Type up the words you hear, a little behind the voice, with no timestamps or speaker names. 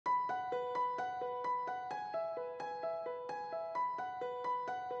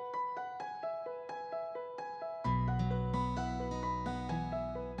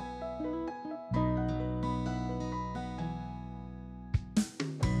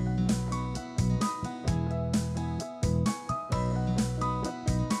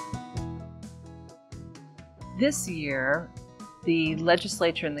This year, the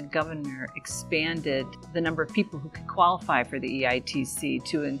legislature and the governor expanded the number of people who could qualify for the EITC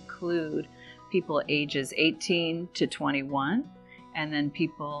to include people ages 18 to 21, and then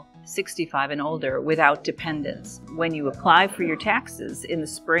people 65 and older without dependents. When you apply for your taxes in the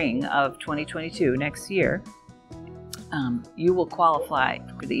spring of 2022, next year, you will qualify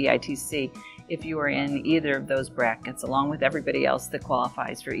for the EITC if you are in either of those brackets, along with everybody else that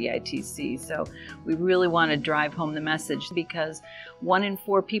qualifies for EITC. So we really want to drive home the message, because 1 in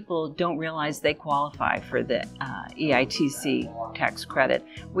 4 people don't realize they qualify for the EITC tax credit.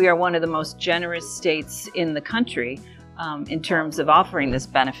 We are one of the most generous states in the country in terms of offering this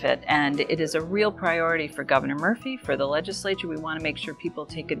benefit, and it is a real priority for Governor Murphy, for the legislature. We want to make sure people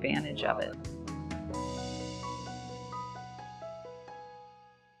take advantage of it.